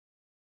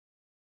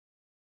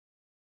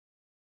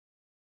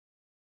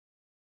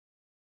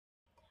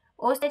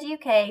Orsted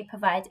UK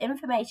provides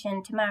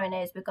information to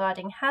mariners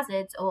regarding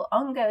hazards or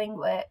ongoing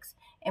works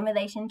in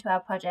relation to our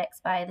projects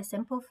via the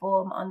simple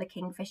form on the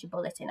Kingfisher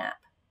Bulletin app.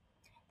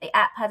 The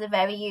app has a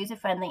very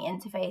user-friendly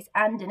interface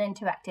and an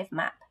interactive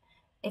map.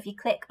 If you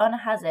click on a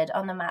hazard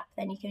on the map,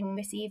 then you can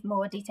receive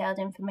more detailed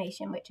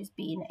information which has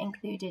been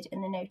included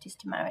in the notice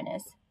to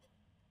mariners.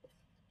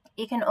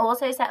 You can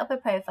also set up a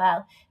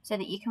profile so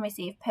that you can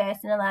receive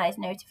personalised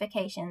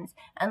notifications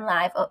and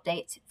live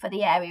updates for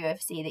the area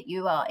of sea that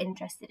you are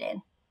interested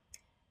in.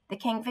 The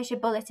Kingfisher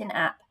Bulletin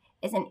app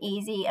is an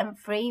easy and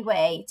free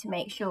way to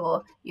make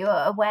sure you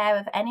are aware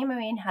of any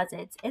marine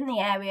hazards in the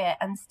area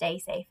and stay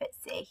safe at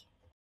sea.